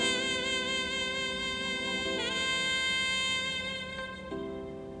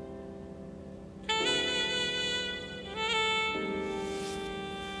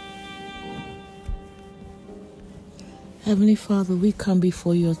Heavenly Father, we come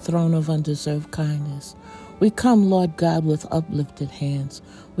before your throne of undeserved kindness. We come, Lord God, with uplifted hands.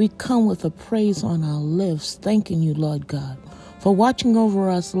 We come with a praise on our lips, thanking you, Lord God, for watching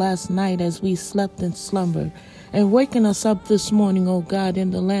over us last night as we slept and slumbered, and waking us up this morning, O God, in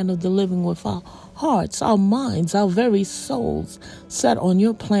the land of the living with our hearts, our minds, our very souls set on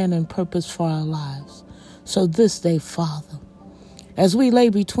your plan and purpose for our lives. So this day, Father, as we lay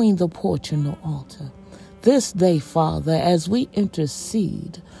between the porch and the altar, this day, Father, as we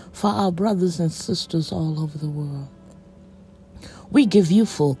intercede for our brothers and sisters all over the world, we give you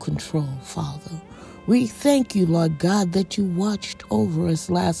full control, Father. We thank you, Lord God, that you watched over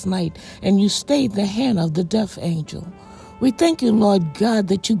us last night and you stayed the hand of the deaf angel. We thank you, Lord God,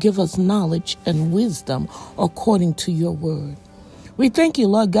 that you give us knowledge and wisdom according to your word. We thank you,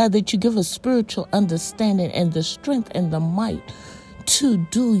 Lord God, that you give us spiritual understanding and the strength and the might to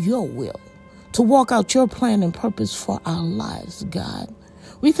do your will, to walk out your plan and purpose for our lives, God.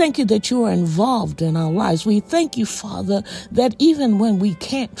 We thank you that you are involved in our lives. We thank you, Father, that even when we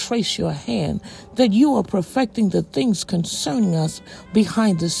can't trace your hand, that you are perfecting the things concerning us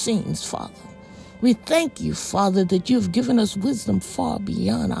behind the scenes, Father. We thank you, Father, that you've given us wisdom far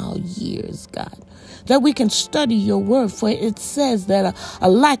beyond our years, God, that we can study your word, for it says that a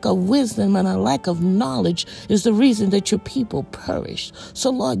lack of wisdom and a lack of knowledge is the reason that your people perish. So,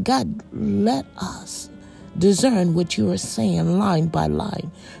 Lord God, let us discern what you are saying line by line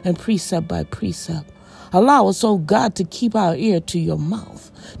and precept by precept. Allow us, oh God, to keep our ear to your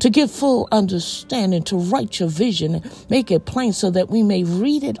mouth, to get full understanding, to write your vision and make it plain so that we may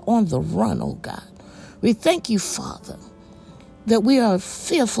read it on the run, oh God. We thank you, Father, that we are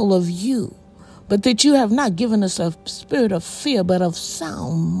fearful of you, but that you have not given us a spirit of fear, but of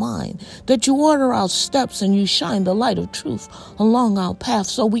sound mind, that you order our steps and you shine the light of truth along our path.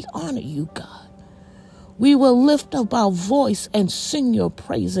 So we honor you, God. We will lift up our voice and sing your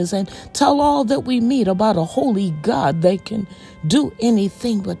praises and tell all that we meet about a holy God that can do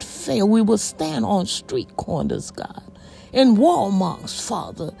anything but fail. We will stand on street corners, God, in Walmarts,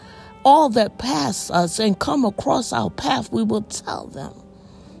 Father. All that pass us and come across our path, we will tell them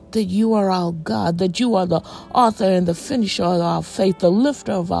that you are our God, that you are the author and the finisher of our faith, the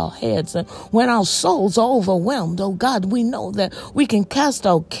lifter of our heads. And when our souls are overwhelmed, oh God, we know that we can cast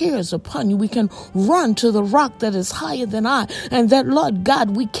our cares upon you. We can run to the rock that is higher than I. And that, Lord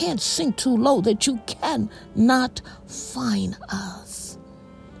God, we can't sink too low, that you cannot find us.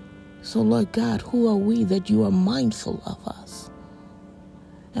 So, Lord God, who are we that you are mindful of us?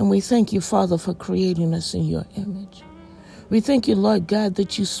 And we thank you, Father, for creating us in your image. We thank you, Lord God,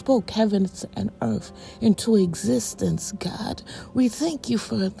 that you spoke heavens and earth into existence, God. We thank you,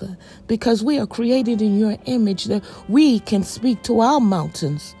 Father, because we are created in your image, that we can speak to our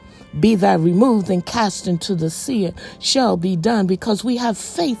mountains. Be thou removed and cast into the sea, it shall be done, because we have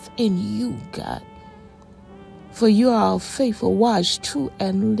faith in you, God. For you are a faithful, wise, true,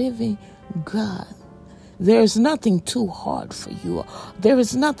 and living God. There is nothing too hard for you. There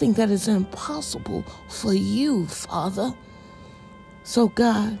is nothing that is impossible for you, Father. So,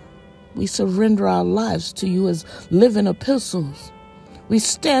 God, we surrender our lives to you as living epistles. We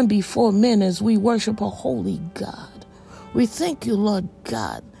stand before men as we worship a holy God. We thank you, Lord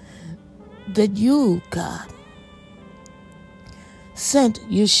God, that you, God, sent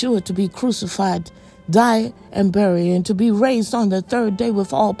Yeshua to be crucified, die and buried, and to be raised on the third day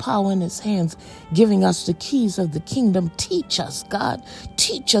with all power in his hands, giving us the keys of the kingdom. Teach us, God.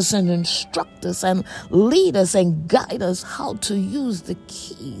 Teach us and instruct us and lead us and guide us how to use the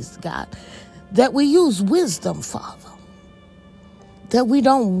keys, God. That we use wisdom, Father. That we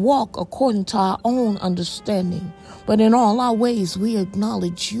don't walk according to our own understanding, but in all our ways we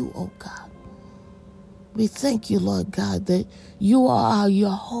acknowledge you, oh God. We thank you, Lord God, that you are our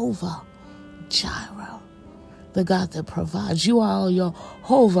Jehovah Jireh, the God that provides. You are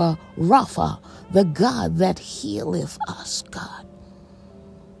Jehovah Rapha, the God that healeth us, God.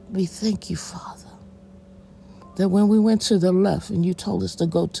 We thank you, Father, that when we went to the left and you told us to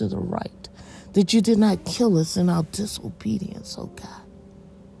go to the right, that you did not kill us in our disobedience, oh God.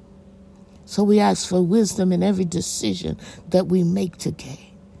 So we ask for wisdom in every decision that we make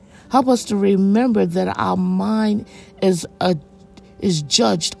today. Help us to remember that our mind is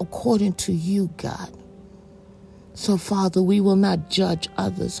judged according to you, God. So, Father, we will not judge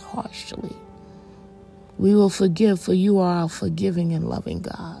others harshly. We will forgive, for you are our forgiving and loving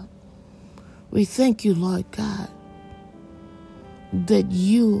God. We thank you, Lord God, that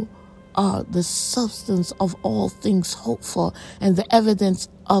you are the substance of all things hoped for and the evidence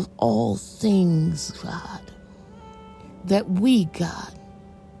of all things, God. That we, God,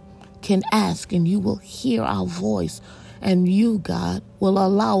 can ask and you will hear our voice And you, God, will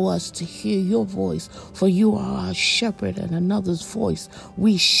allow us to hear your voice, for you are our shepherd, and another's voice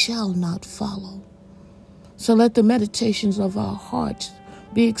we shall not follow. So let the meditations of our hearts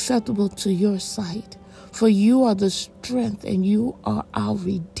be acceptable to your sight, for you are the strength and you are our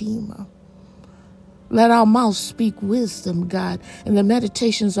Redeemer. Let our mouth speak wisdom, God, and the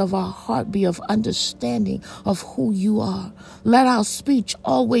meditations of our heart be of understanding of who you are. Let our speech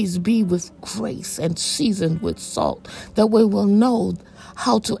always be with grace and seasoned with salt, that we will know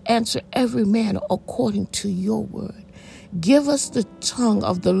how to answer every man according to your word. Give us the tongue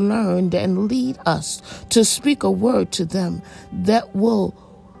of the learned and lead us to speak a word to them that will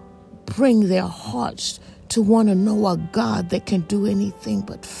bring their hearts to want to know a God that can do anything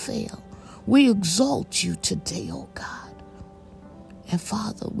but fail. We exalt you today, oh God. And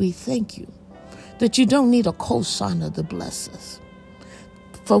Father, we thank you that you don't need a cosigner to bless us.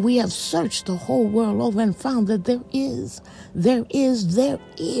 For we have searched the whole world over and found that there is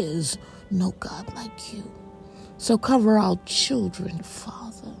no God like you. So cover our children,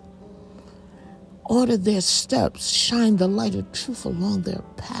 Father. Order their steps, shine the light of truth along their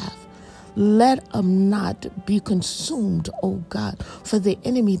path. Let them not be consumed, O God, for the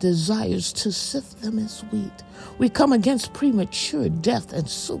enemy desires to sift them as wheat. We come against premature death and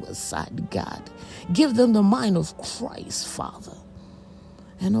suicide, God. Give them the mind of Christ, Father.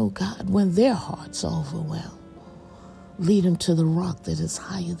 And, O God, when their hearts are overwhelmed, lead them to the rock that is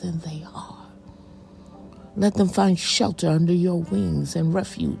higher than they are. Let them find shelter under your wings and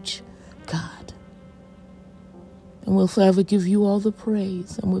refuge, God. And we'll forever give you all the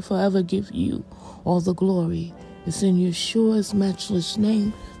praise, and we'll forever give you all the glory. It's in Yeshua's matchless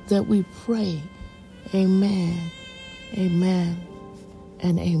name that we pray. Amen, amen,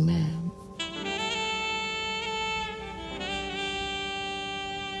 and amen.